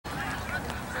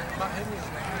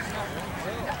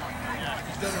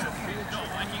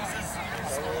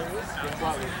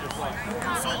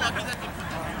So lucky that they put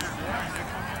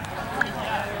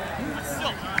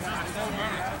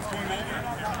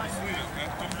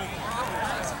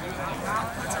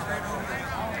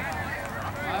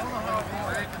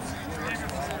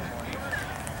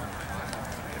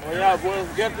Oh yeah, we'll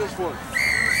get this one.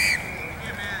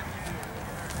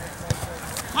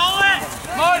 Call it!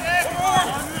 Come on!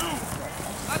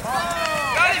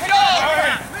 Got it, go!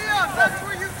 Leon, that's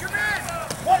where you come in!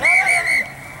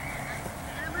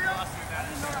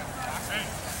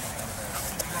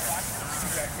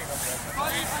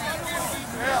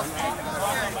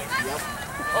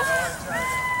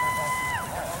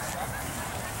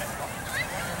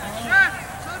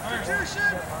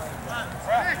 Substitution!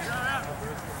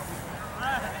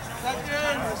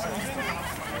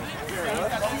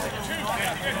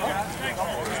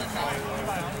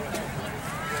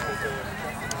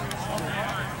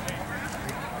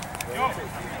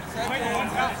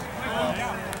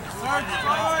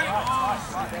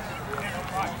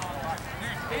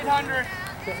 $800.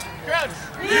 Crouch.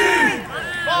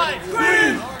 Five.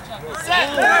 Set.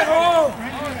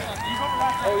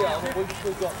 Oh yeah, we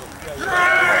still got them.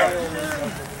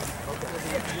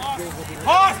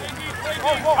 Pause.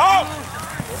 Out.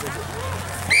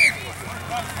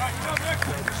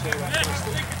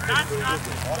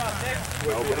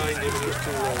 Well, behind him, just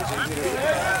too low.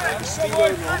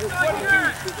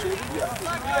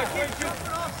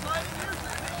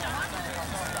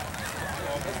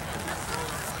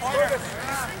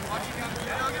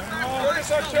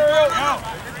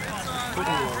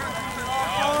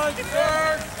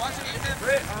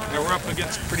 Yeah, we're up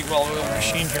against a pretty well-oiled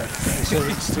machine here. So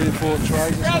it's 3 or 4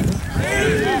 tries or something?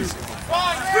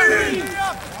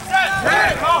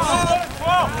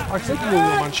 I think we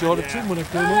were one short of 10 when I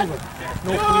came over.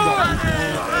 No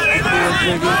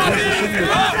feedback.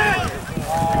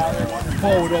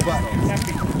 Forward or back?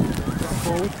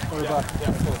 Forward or back?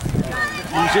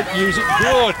 Use it, use it.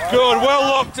 Good, good.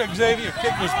 Well looked, Xavier.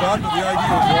 Kick was bad, but the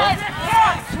idea was right.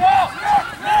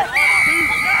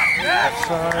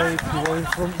 Offside, you were in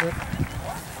front of it.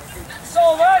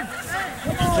 Sullivan!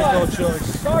 No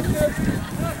choice.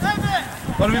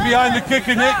 Got to be behind the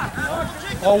kicker, Nick.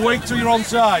 Or wait till you're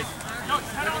onside.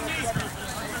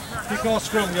 Kick or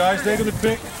scrum, guys. They're going to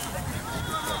pick.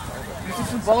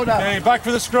 Okay, back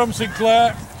for the scrum,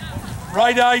 Sinclair.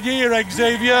 Right idea,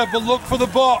 Xavier, but look for the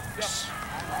box.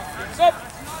 Sub!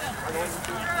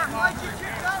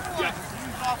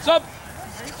 Sub!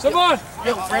 Someone!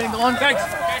 Yo, Brandon, go on. Thanks!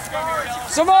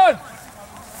 Someone!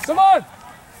 Someone!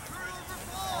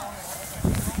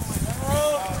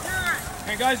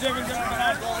 Hey guys, everyone's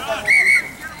got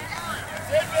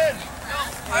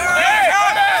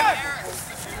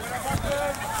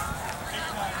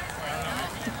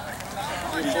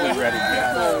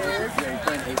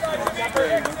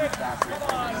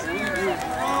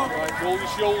Roll your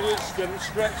shoulders, get them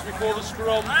stretched before the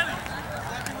scrum.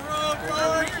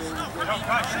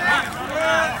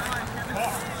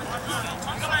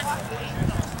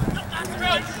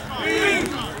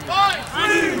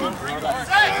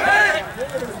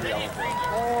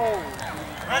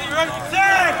 Ready,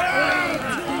 set!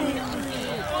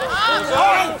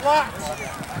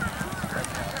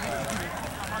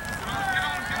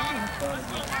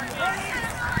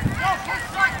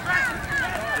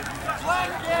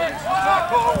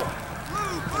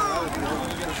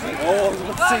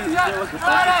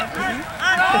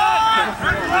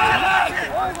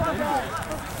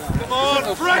 Come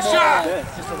on, pressure!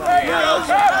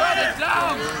 Let it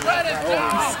down! Let it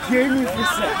down! Scared me for a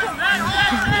second.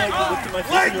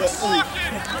 Legs!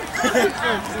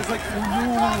 It's like, oh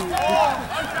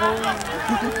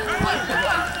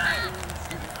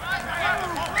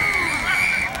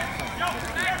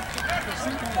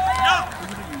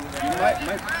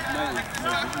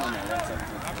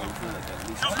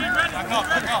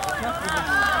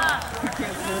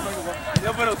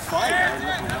Yeah, but it's fine.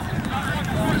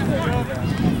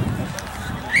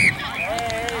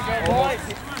 Hey, go boys!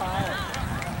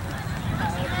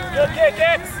 Good kick,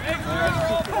 X!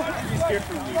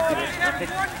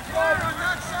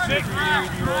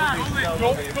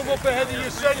 Don't come up ahead of your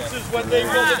senses when they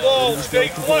run the ball. Stay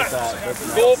flat.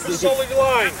 Go up the solid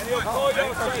line.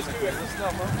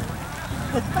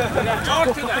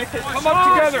 Come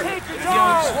up together!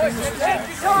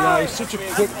 Yeah, he's such a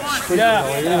quick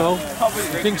sprinter, you know.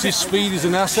 He thinks his speed is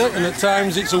an asset, and at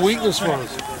times it's a weakness for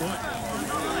us.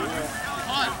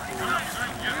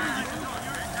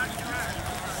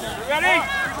 Ready?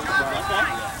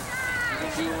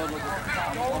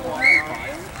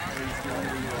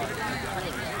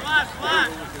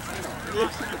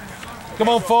 Come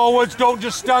on, forwards, don't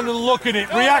just stand and look at it,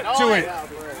 react to it.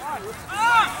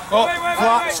 Oh,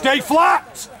 flat, stay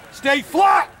flat! Stay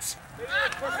flat!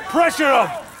 Pressure them!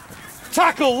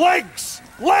 Tackle, legs!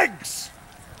 Legs!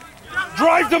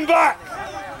 Drive them back!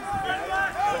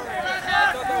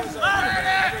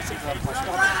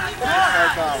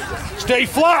 Stay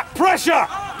flat! Pressure!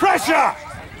 Pressure!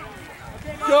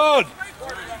 Good!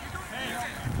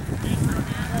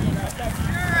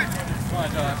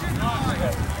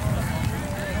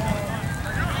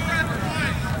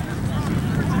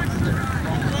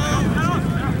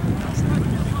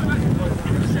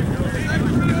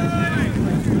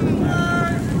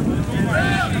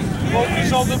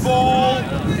 Focus on the ball,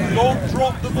 don't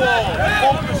drop the ball,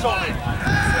 focus on it.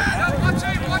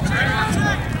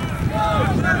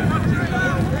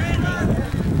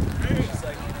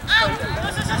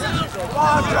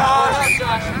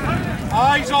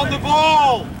 Eyes on the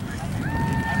ball,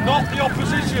 not the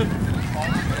opposition.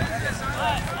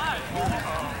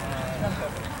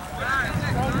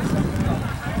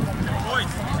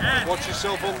 Watch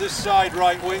yourself on this side,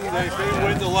 right wing. If they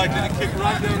win, they're likely to kick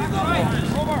right down in that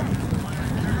box.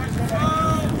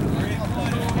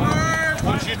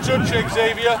 Watch your touch,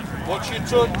 Xavier. Watch your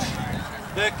touch.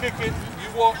 They're kicking. You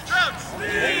watch.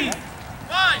 Lead!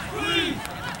 Five! Lead!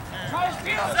 Try to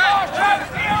steal it!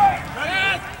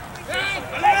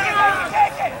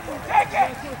 Take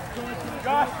it!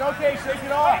 Josh, okay, shake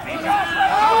it off.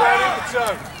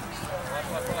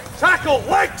 Tackle!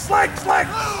 Legs! Legs! Legs!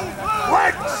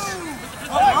 Legs!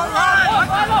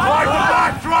 Drive them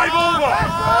back! Drive over!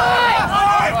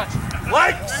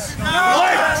 Legs!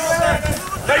 Legs!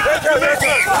 Take the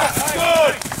commitment!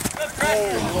 Good!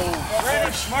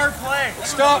 Smart play.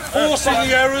 Start forcing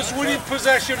the errors, winning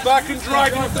possession back and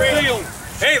driving up the field.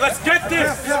 Hey, let's get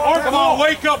this! Come on,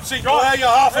 wake up, Sinclair, you're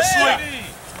half asleep.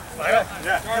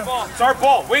 It's our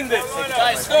ball. Win this.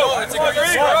 Nice, go! It's a good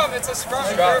scrum! It's a scrum!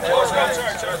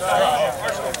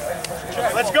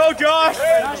 Let's go, Josh!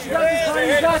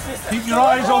 Keep your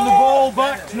eyes on the ball,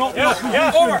 back, not the opposition.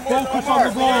 Focus on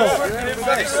the ball.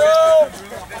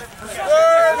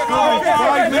 Good,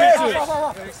 5 minutes.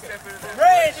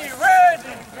 Ready!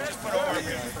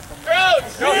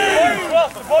 Crouch!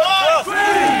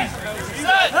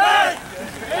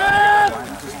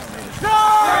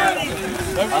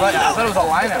 I thought it was a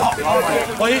lineup.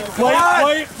 Play it.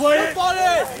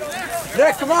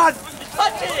 Nick, come on!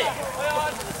 Touch it!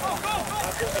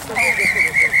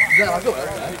 Yeah, I'll go with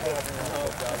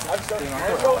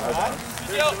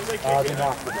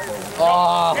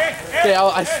okay,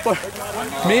 I swear.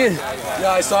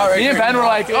 I saw it. Me and Ben were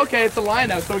like, okay, it's a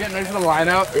lineup, so we're getting ready for the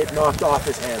lineup. It knocked off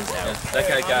his hands. That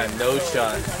guy got a no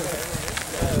shot.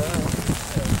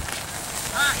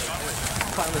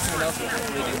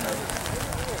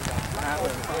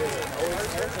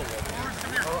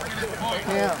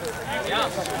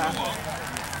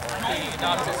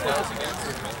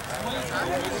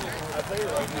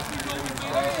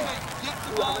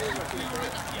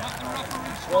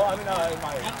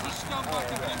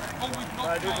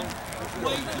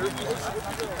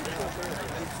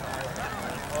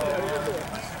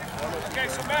 Okay,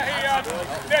 so Matt, hey,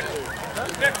 Nick,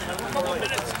 a couple of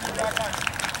minutes.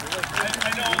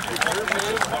 I know.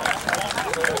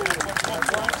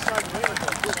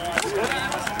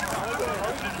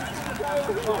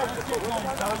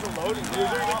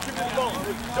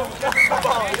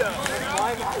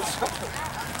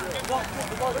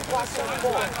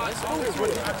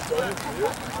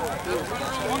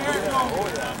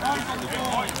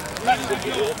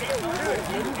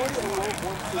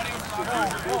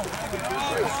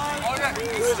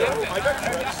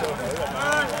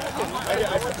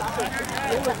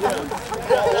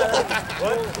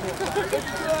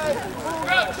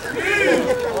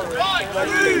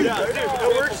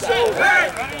 It works so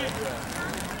well.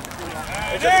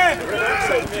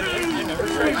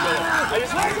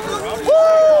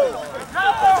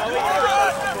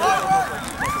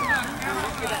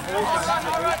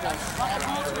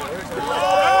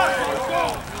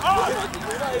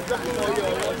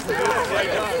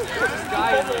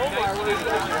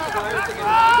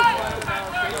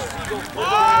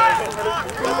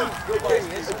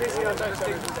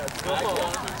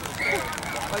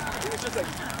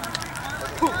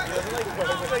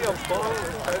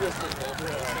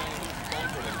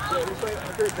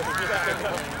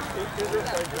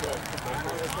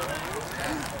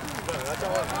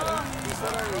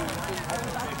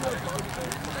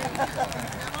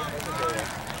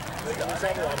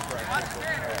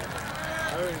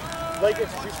 Like, we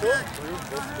still improved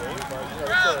this game, but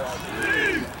it's still a lot.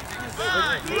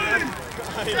 I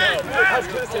was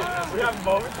gonna say, we have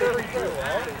moments where we do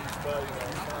well, but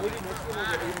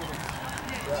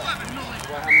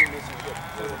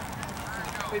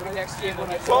maybe next game when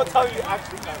I don't tell you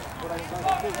actually got it.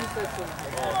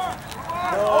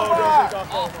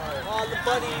 Oh, the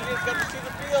buddy, he just got to see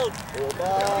the field. He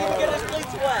didn't get his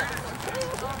legs wet.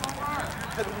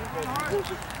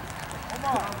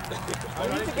 I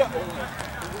need to get over.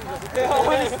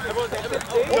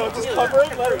 No, just cover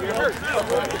him, let him get hurt.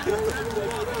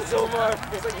 So much.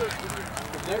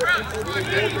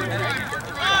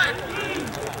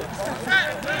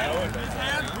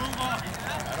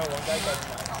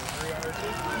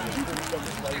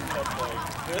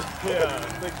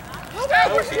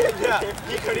 Yeah,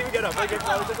 he couldn't even get up. Like, it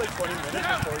was just like 20 minutes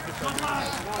before he could come in.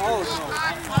 Oh, no.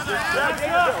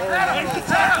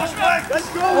 Let's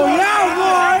go! Oh, yeah,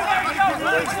 boy!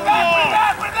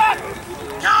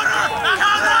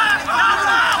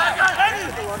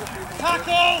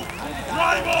 Tackle!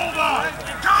 Drive over!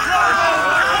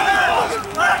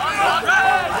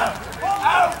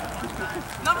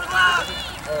 Number left!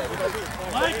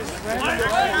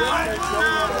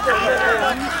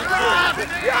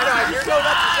 Yeah, I know. You're going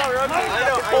up to start running. I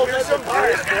know. You're so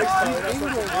tired. I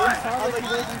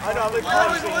know. I'm like,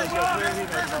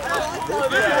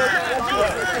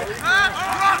 Don't wait for them, Sinclair.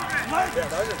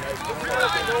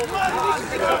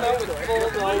 Go up to the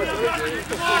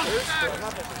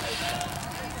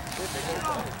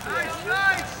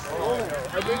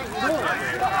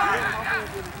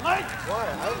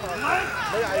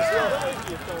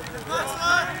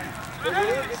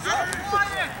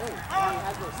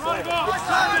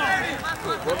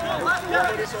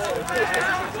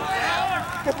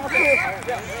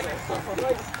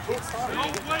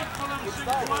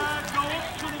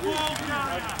ball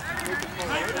carrier.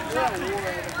 Make the tackle early.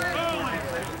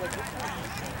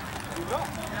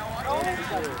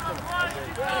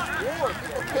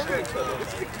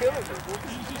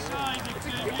 Easy side,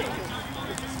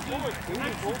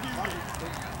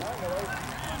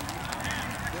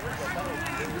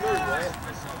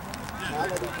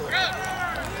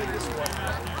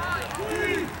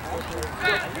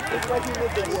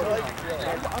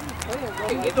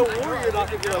 in the war, you're not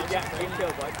going to be like, yeah, you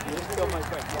killed, like, you just killed my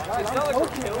friend. It's not like we're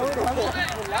killing. I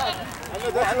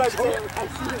know, that's what I told him.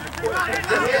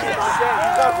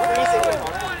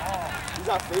 He's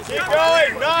not freezing. Keep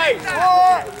going, nice! Oh,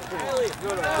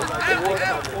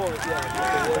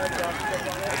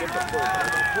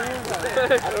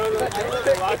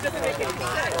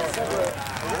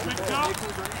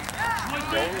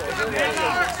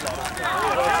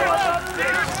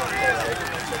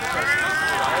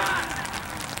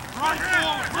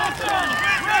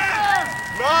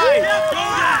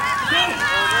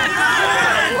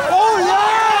 yeah!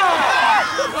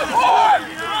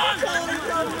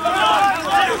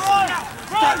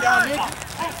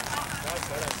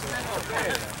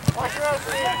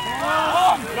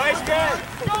 Nice catch!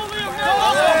 Oh,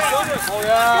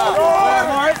 yeah!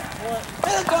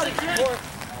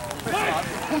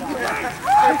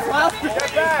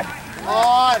 Get back!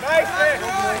 On! Nice catch!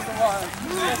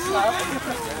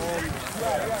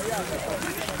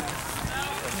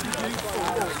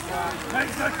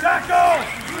 Make the tackle!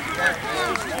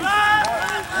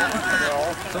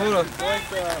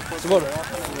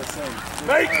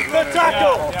 Make the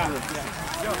tackle!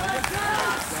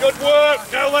 Good work!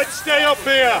 Now let's stay up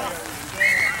here!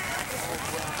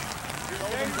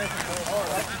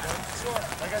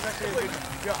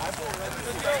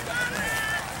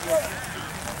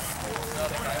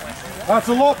 That's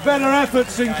a lot better effort,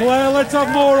 Sinclair. Let's have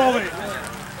more of it.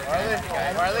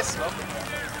 Why are they smoking?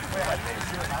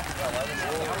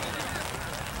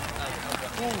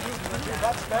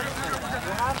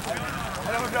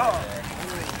 I don't know.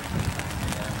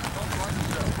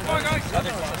 Come on, guys.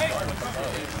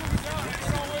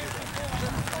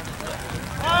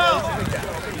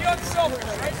 Be unselfish,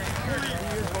 right? You're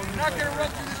not going to run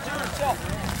through this to yourself.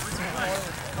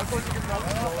 I'm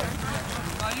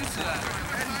not used to that.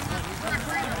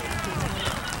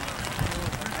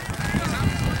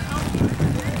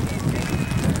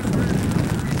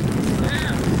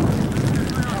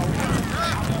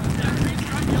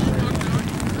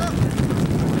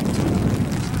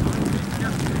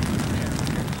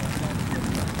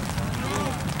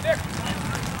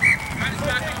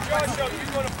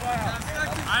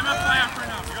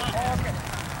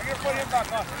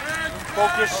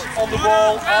 Focus on the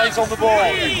ball, eyes on the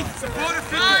ball.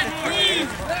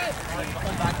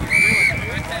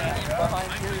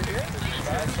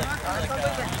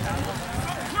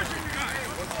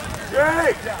 Good!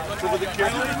 Jake! Cover the kick. You're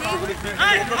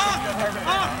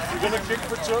going to kick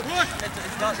for touch.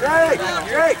 Jake!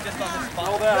 Jake!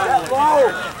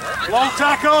 Low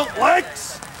tackle.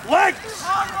 Legs! Legs!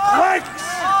 Legs!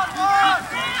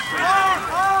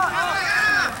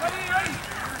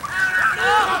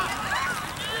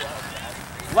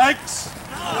 Legs!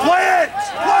 Play it!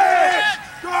 Play it!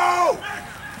 Go!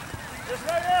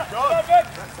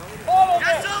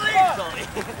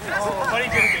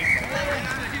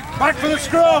 Back for the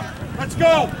scrum! Let's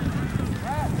go!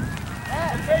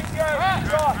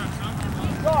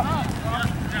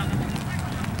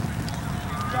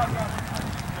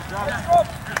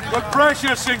 Good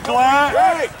pressure, Sinclair!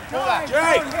 Jake!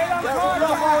 Jake!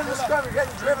 You're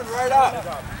getting driven right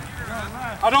up.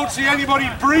 I don't see anybody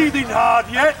breathing hard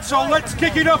yet, so let's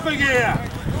kick it up again.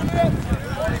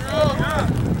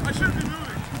 I should be moving.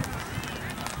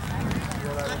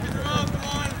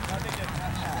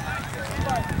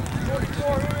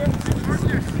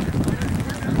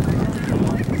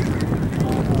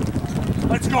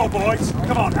 Let's go, boys.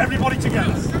 Come on, everybody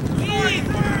together. Good.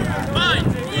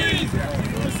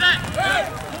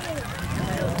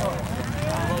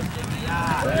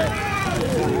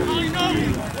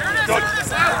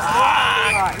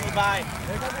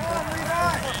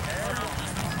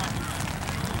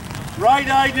 Right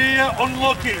idea,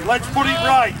 unlucky. Let's put it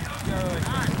right.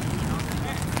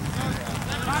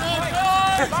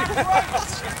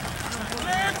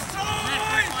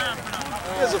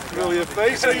 There's a familiar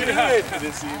face. How you doing? Good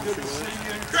to see you.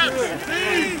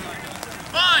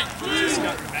 Fine.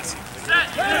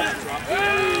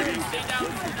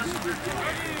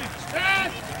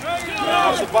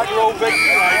 That's the back row big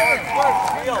right.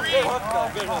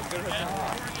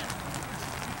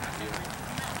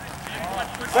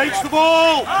 Fakes the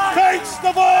ball! Fakes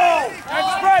the ball!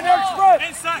 Next spread, next spread!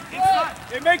 Inside.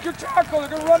 They make your tackle, they're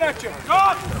going to run at you. Legs!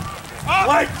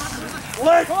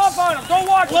 Legs! Come up on him, don't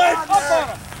watch Legs! him, up on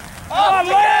him. Come on,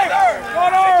 legs!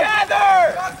 One arm!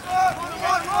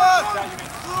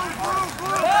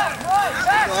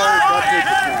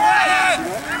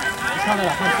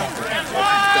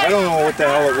 I don't know what the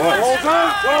hell it was.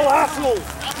 Well hassled!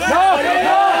 No!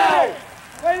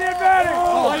 Play the advantage!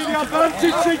 Play the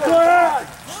advantage, Sinclair!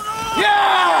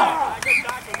 Yeah!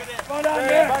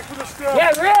 Back for the stirrup.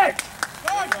 Yeah, Rick!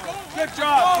 Good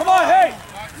job. Come on, hey!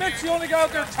 Mitch, you only got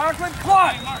out there tackling. Come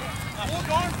on! Hold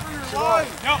on for your line.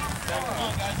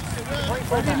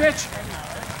 Ready, Mitch?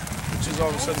 Mitch is all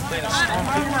of a sudden playing a strong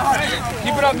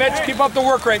keep it up, Mitch. Keep up the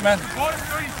work rate, man.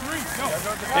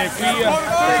 If we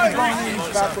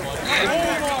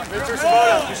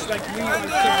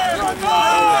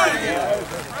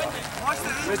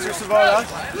Mr. Savona,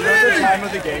 you know what the time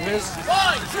of the game is? You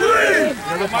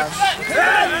know the time?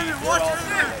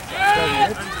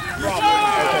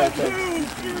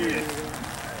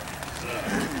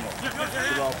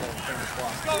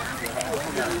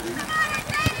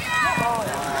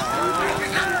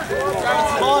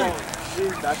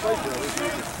 That's like really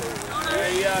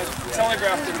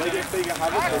telegraphed it. Like if they have a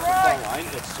different line,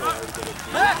 it's so hard to get it.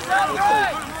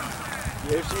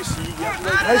 If you see, you have to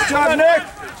like. Nice job, Nick!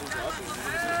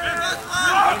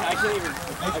 I can't even.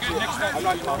 I'm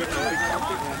not confident.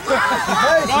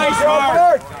 Nice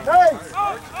hard! Nice!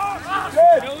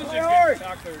 Good!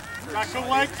 Tackle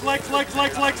legs, legs.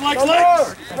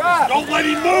 Don't let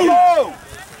him move!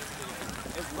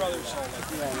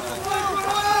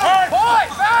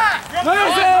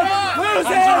 lose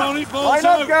it! Line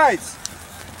up, guys!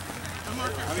 Come on,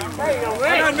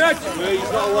 Mitch!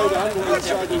 He's not allowed to handle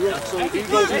inside the rim, so if he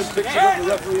goes and picks it up, the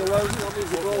referee allows him, that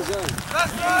means the ball's in.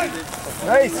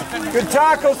 Nice! Good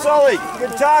tackle, Sully!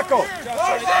 Good tackle!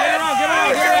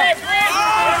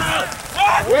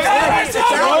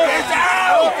 Get on!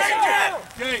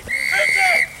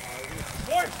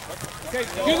 Okay,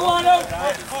 get the line out.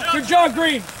 Good job,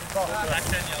 Green.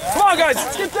 Come on, guys,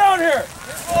 let's get down here.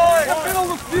 Middle of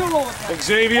the field all the time.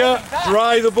 Xavier,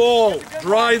 dry the ball.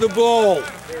 Dry the ball.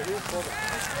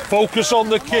 Focus on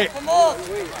the kick.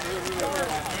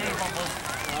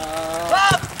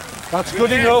 That's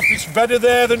good enough. It's better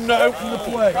there than out in the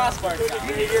play.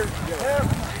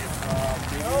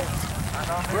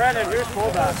 Brandon, here's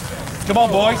fullback. Come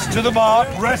on, boys, to the mark.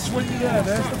 Rest when you're there.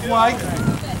 There's the flag.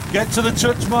 Get to the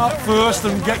touch mark first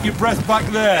and get your breath back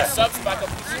there.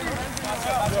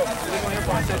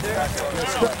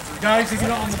 Guys, if you're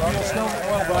not on the field, still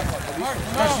well back.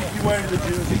 Especially if you're wearing the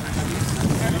jersey.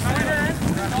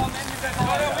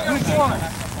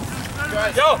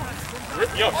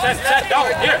 Yo, set, go,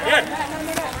 here.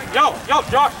 Yo,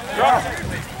 Josh.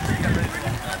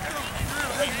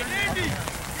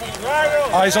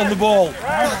 Eyes on the ball.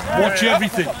 Watch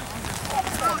everything.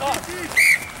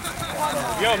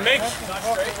 Yo, make.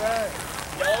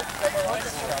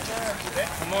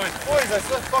 Come on. Boys, I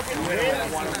still fucking win.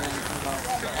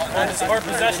 It's our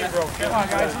possession, bro. Come on,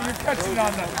 guys. You're catching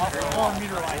on the 4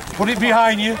 meter line. Put it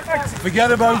behind you.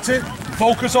 Forget about it.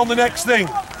 Focus on the next thing.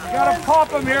 You gotta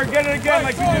pop him here. Get it again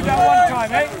like you did that one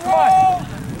time, eh? Come on.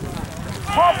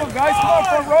 Pop him, guys. Come on,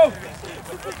 front row.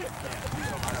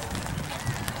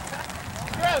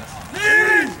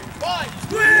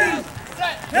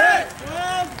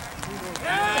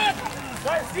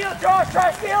 Try to steal it, Josh.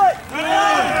 Try to steal it.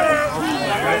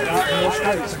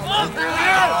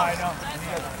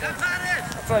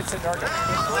 That's what I said, Dark.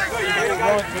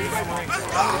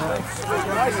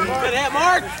 Good hit,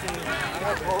 Mark.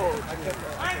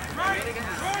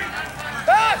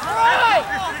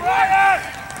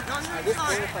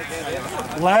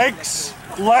 Legs.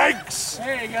 Legs.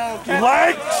 There you go.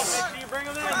 Legs.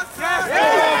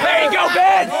 There you go,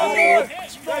 Ben.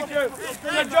 Thank you.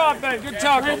 Good job, Ben. Good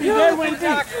tackle.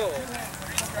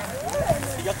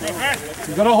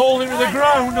 You've got to hold him to the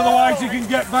ground, otherwise he can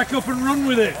get back up and run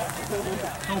with it.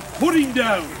 So put him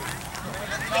down.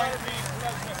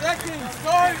 Second,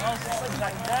 start.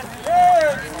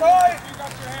 Third, start.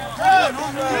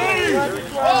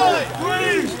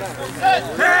 Ready.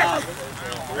 Second,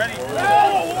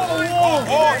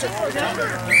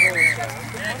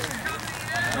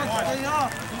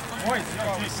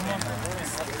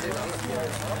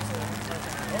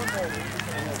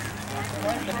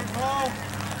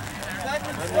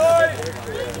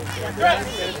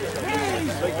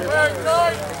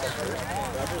 start.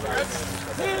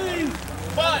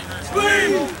 Five,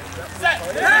 squeeze, set,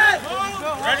 head,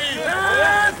 ready,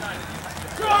 head,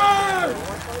 charge!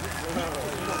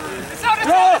 It's out,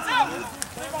 it's out, it's out!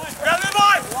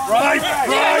 Right,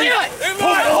 right.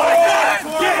 Pull it like that.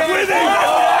 Get with him.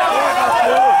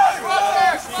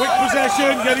 Quick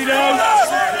possession, get it out.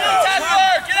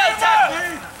 Get out,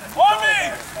 tackle! On me!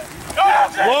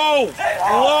 Low,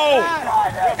 low.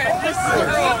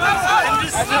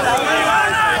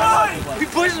 He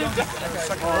pushed him down.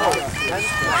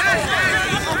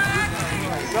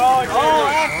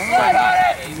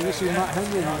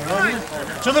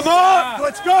 To the mark,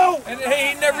 let's go. And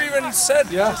he never even said.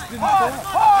 Yeah.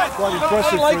 Quite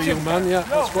impressive for a young man, yeah.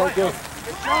 That's quite good.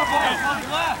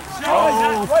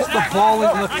 Oh, put the ball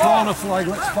into the corner flag.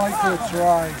 Let's fight for a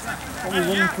try. What are we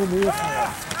winning from here for?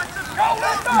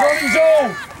 He's on his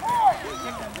own.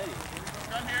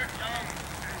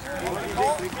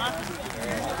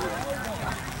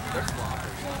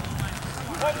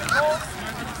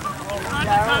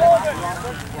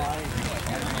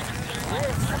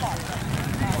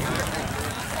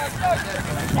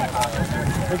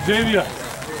 Xavier,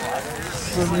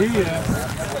 From here,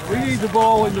 we need the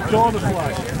ball in the corner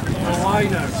flag. The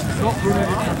line out, not from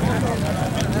anything.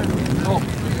 Oh.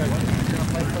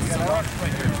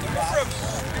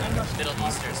 Middle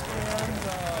Eastern sport.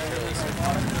 Middle Eastern.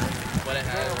 What it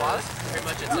has, pretty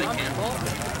much it's like handball.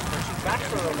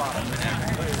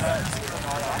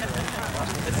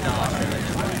 It's not.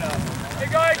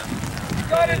 Hey guys, you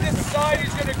gotta decide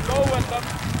who's gonna go with them.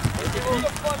 Give them the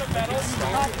fundamentals.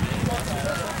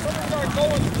 Start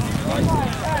going. You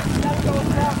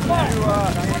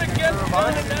wanna get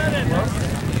down in that end.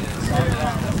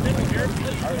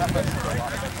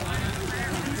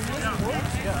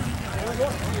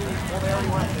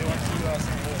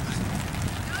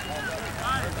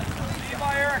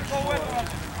 Levi, Eric, go with them.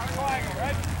 I'm trying it,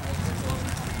 right?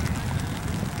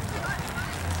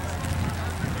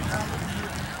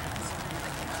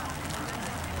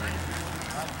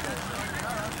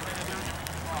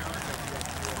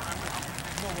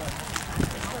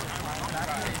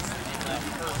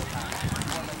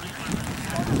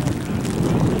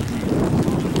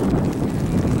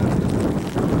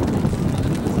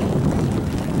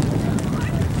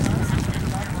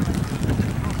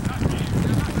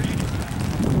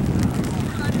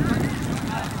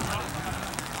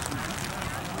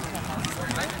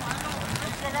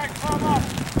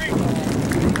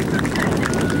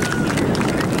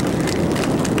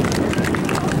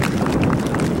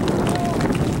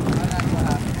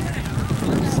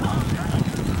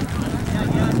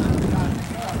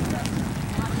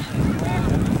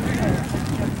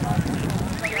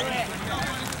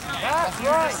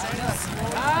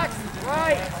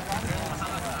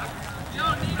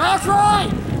 That's right!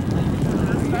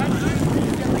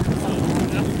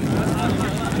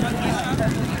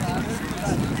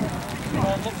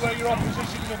 Look where your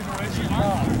opposition's in the race.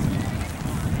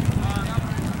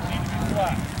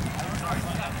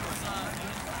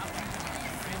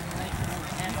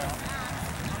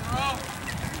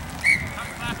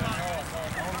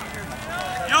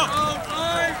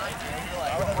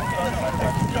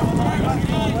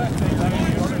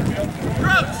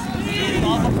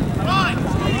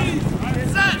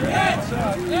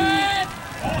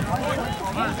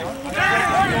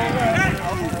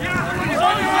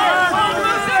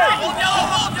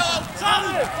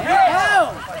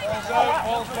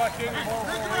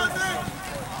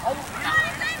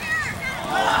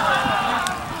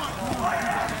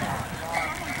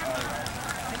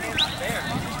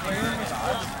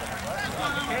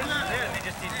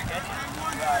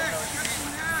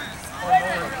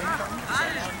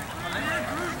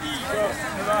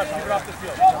 Keep it off the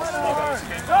field.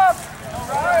 Stop!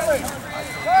 Riley!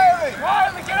 Riley!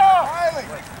 Riley, get off! Riley!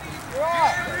 You're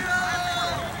off!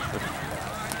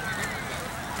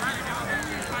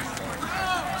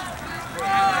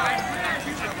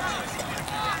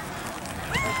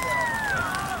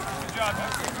 Good job,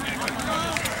 man.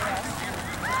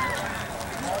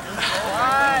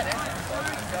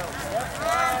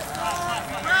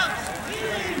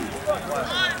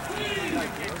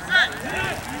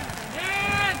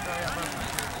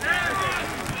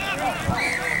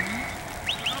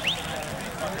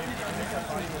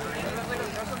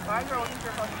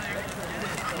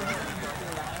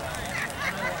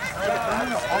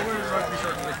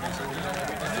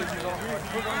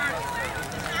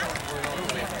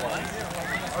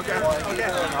 Okay.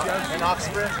 In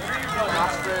Oxford.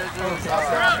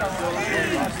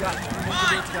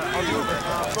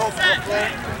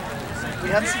 We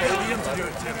have stadium to do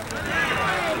it too.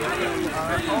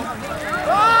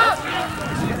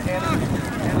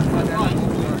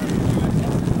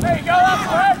 Hey, go up,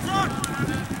 Fred!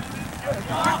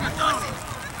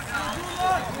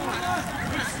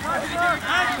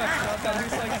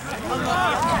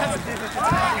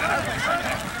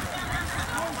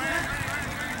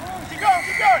 Keep going,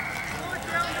 keep going!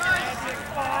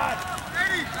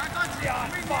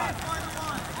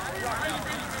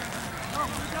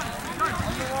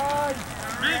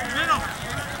 Middle.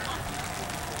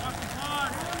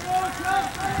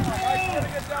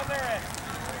 Get down there, Ed.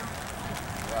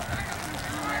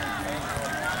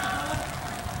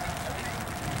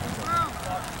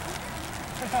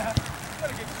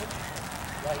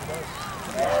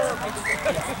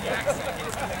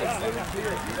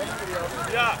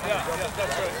 Yeah, that's right.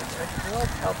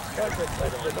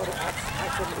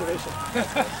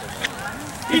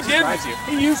 He did.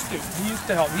 He used to. He used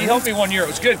to help. He helped me 1 year. It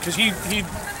was good because he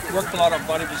worked a lot on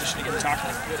body position to get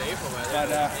tackling. But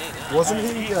wasn't he?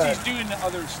 He's doing the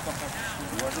other stuff.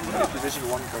 Wasn't he a Division I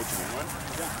coach in England?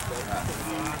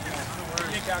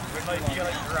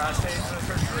 Grass days in the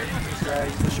first grade. Yeah,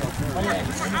 he's the chauffeur.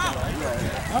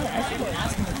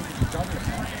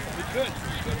 Good.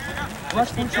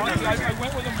 Rush I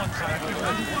went with him one time.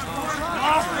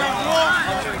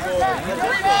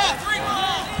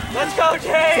 Let's go,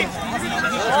 James!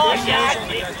 Oh, yeah!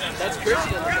 That's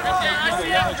Christian.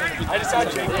 I just saw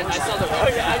Jake. I saw the Oh,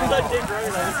 yeah, I just saw Jake running.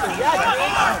 I just said, yeah,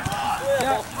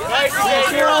 Nice,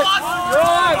 you're on!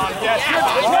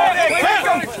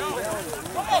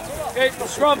 Okay,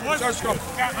 scrum. Start scrum.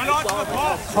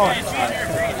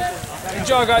 Good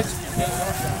job, guys.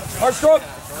 Hard scrum.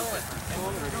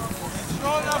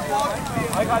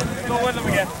 I got him. Go with him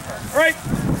again. All right.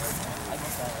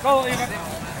 Go, Ethan.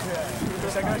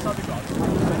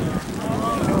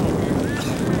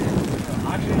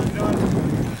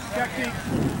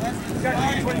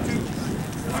 Technique 22.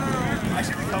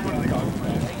 Actually, we come one of the guys.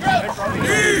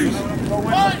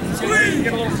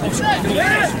 Get a little closer.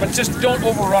 But just don't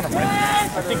overrun him, right?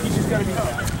 I think he's just got to be.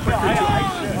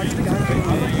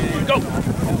 Go.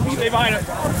 Stay behind it.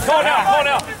 Call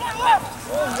now.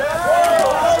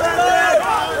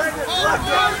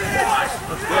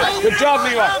 Good job,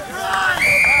 Levi.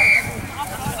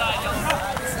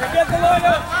 Get the line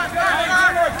up.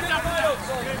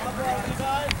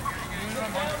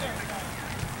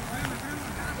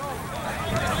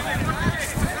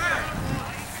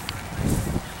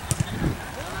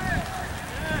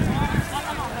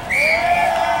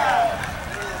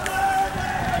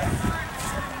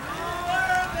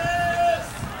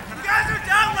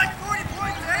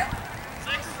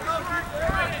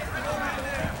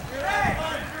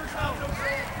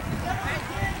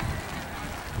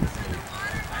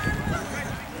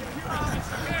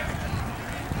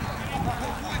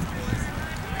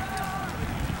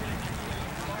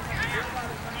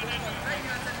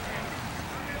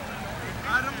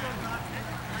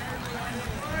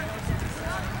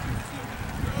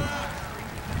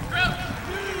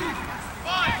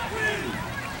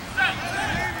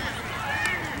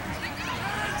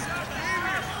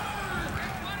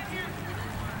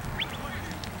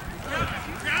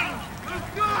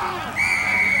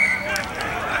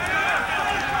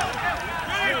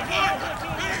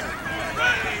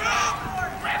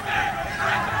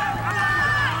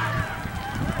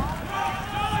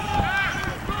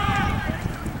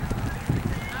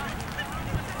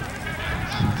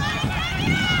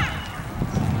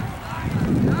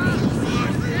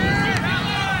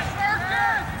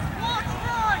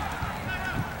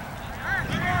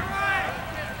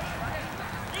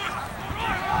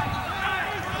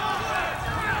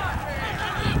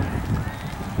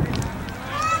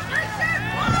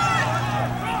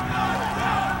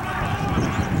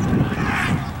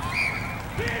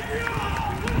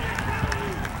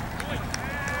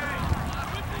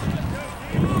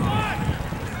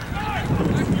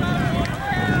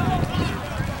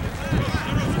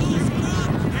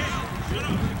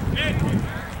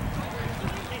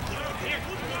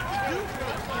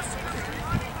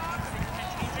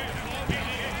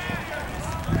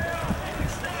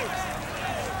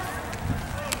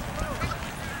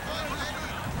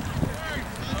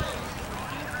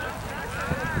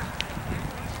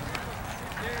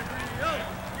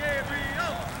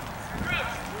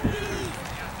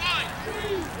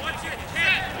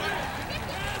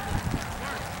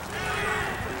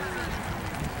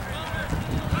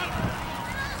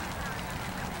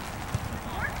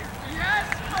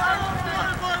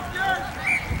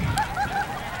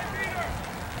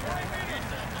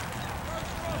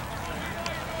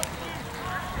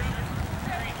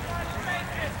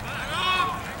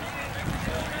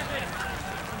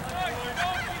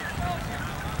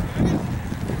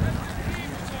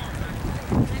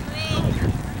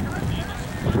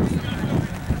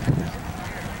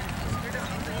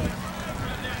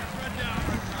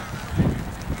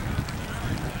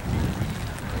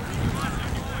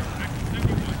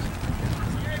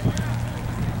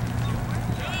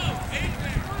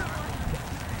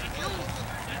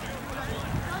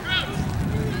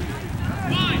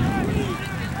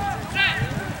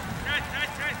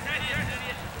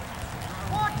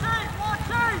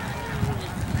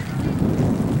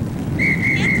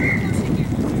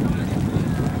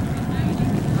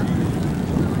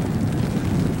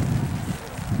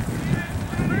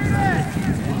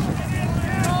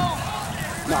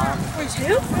 You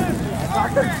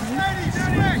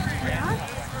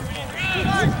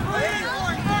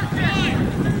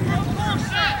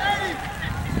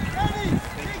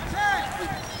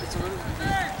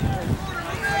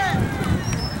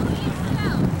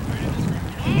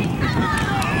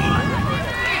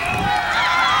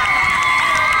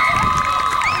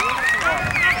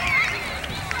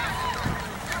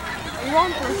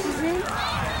want Bruce's name?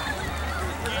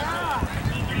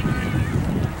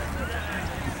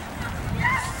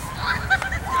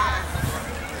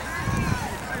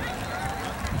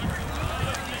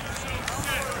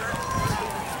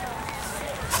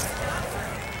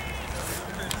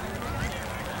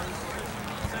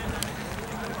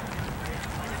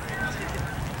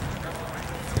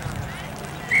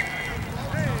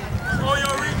 Oh, yo,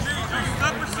 Reed,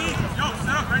 step with seat. Yo,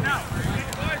 set up right now.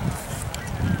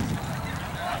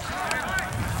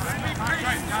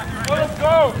 Let's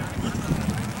go.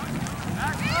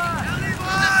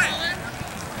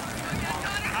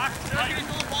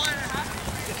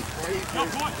 Yo,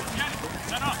 boy, get it.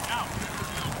 Set up now.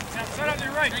 Set up to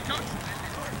your right. Hey, coach.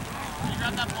 Can you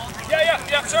grab that ball?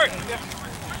 Yeah, sorry.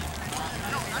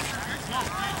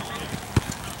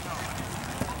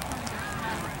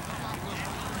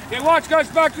 Okay, watch, guys,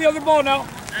 back to the other ball now.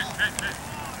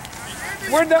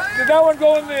 Where did that one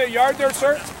go in the yard there,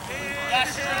 sir?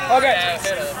 Okay. Yeah, it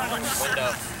hit a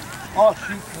window. Oh,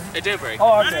 shoot. It did break.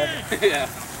 Oh, okay. Yeah.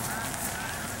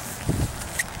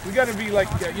 We gotta be like,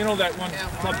 you know that one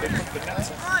club they put the nets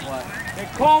in. What? They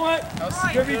call it,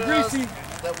 gonna be greasy,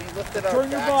 That we lifted our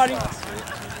turn your backs body. last week.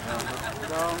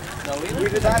 No, we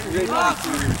did that in grade 1.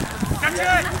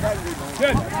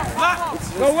 Good.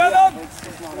 Go with them.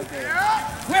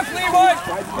 Quick, Levi.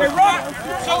 Hey, rock.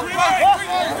 So, Levi.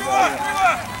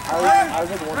 I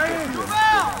was at 150.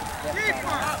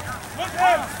 Look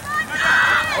at him.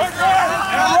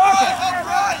 And rock it.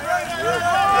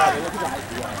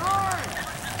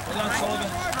 Hold on, Sullivan.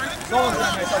 Sullivan's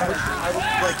on my side.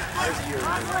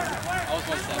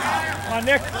 Come on,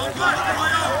 Nick.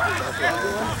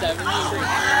 70.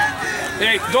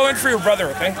 Hey, go in for your brother,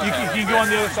 okay? You can go on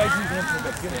the other side. He's going for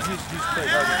the bit. He's played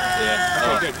hard.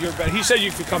 Yeah. Okay, good. You're better. He said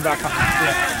you could come back on.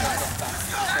 Yeah.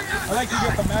 I like you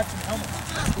get the matching helmet.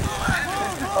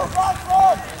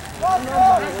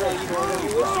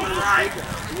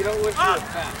 You don't wish you were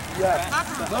fat. Yeah.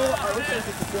 No, I wish I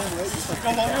could the film right. Just like,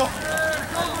 come on, go.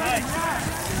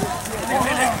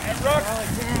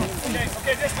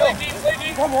 Okay, just play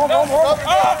deep. Come on. Come on.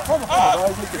 I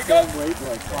always make the film right to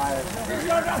like fly.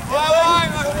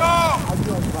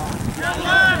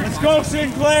 Let's go,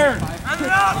 Sinclair.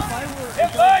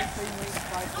 Hit leg.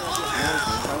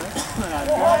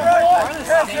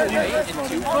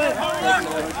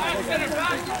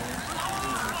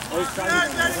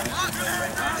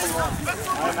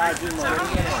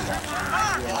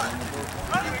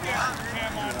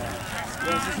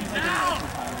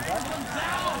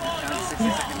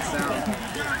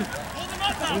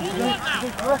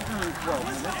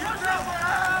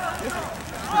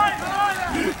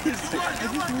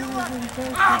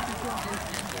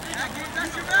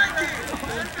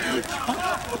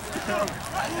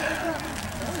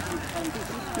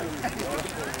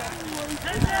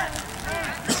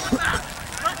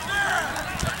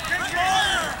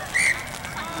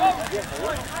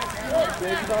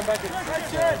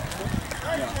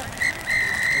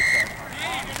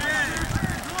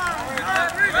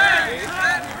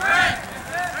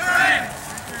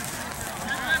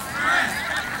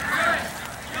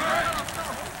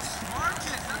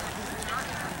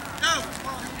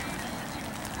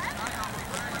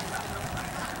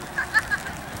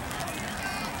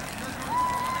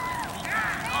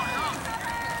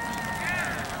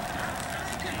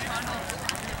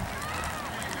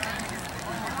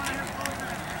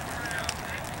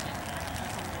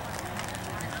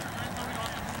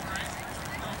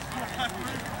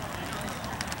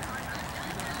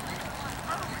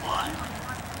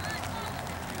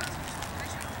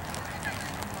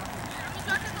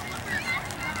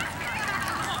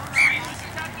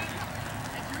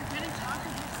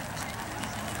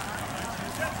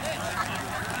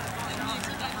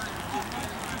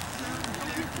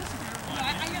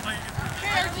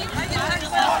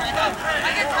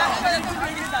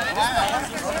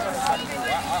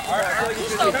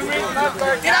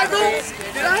 Did I go?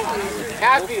 Did I?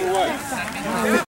 Happy.